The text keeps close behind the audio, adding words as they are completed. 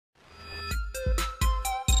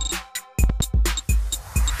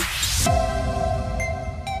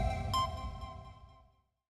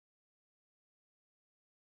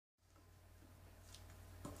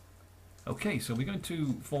Okay, so we're going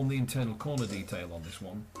to form the internal corner detail on this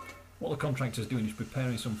one. What the contractor's doing is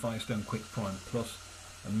preparing some Firestone Quick Prime Plus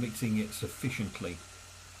and mixing it sufficiently.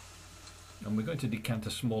 And we're going to decant a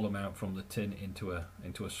small amount from the tin into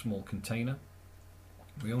a small container.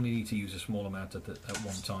 We only need to use a small amount at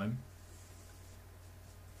one time.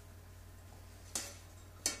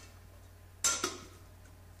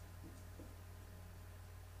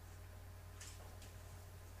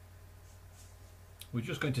 We're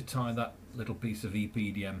just going to tie that little piece of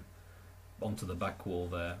EPDM onto the back wall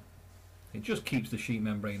there. It just keeps the sheet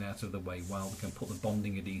membrane out of the way while we can put the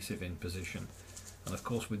bonding adhesive in position. And of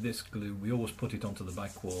course with this glue we always put it onto the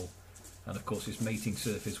back wall, and of course its mating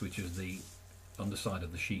surface, which is the underside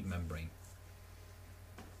of the sheet membrane.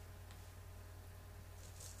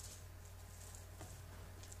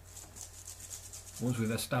 Once we've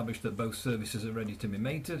established that both surfaces are ready to be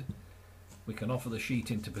mated, we can offer the sheet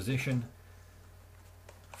into position,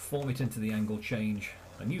 form it into the angle change,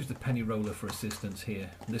 and use the penny roller for assistance here.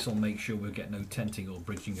 This will make sure we'll get no tenting or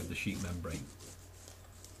bridging of the sheet membrane.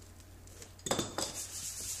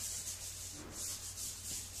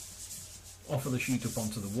 Offer the sheet up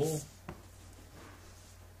onto the wall.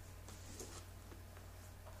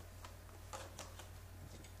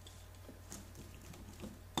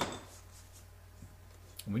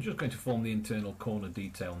 And we're just going to form the internal corner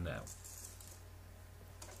detail now.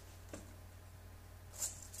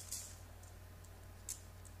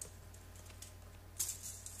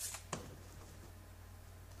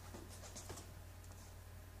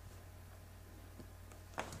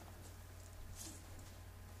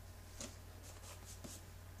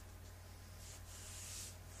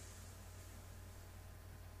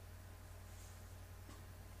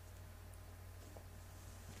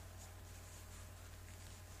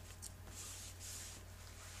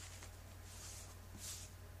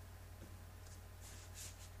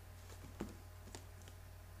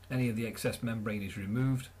 Any of the excess membrane is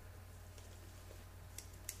removed.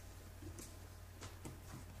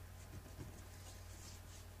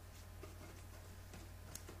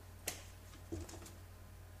 And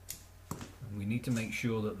we need to make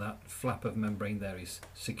sure that that flap of membrane there is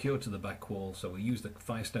secure to the back wall, so we use the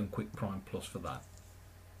Firestone Quick Prime Plus for that.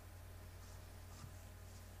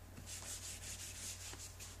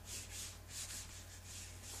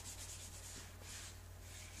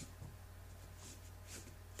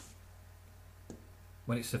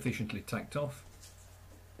 When it's sufficiently tacked off,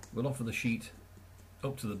 we'll offer the sheet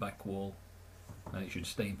up to the back wall and it should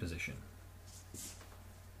stay in position.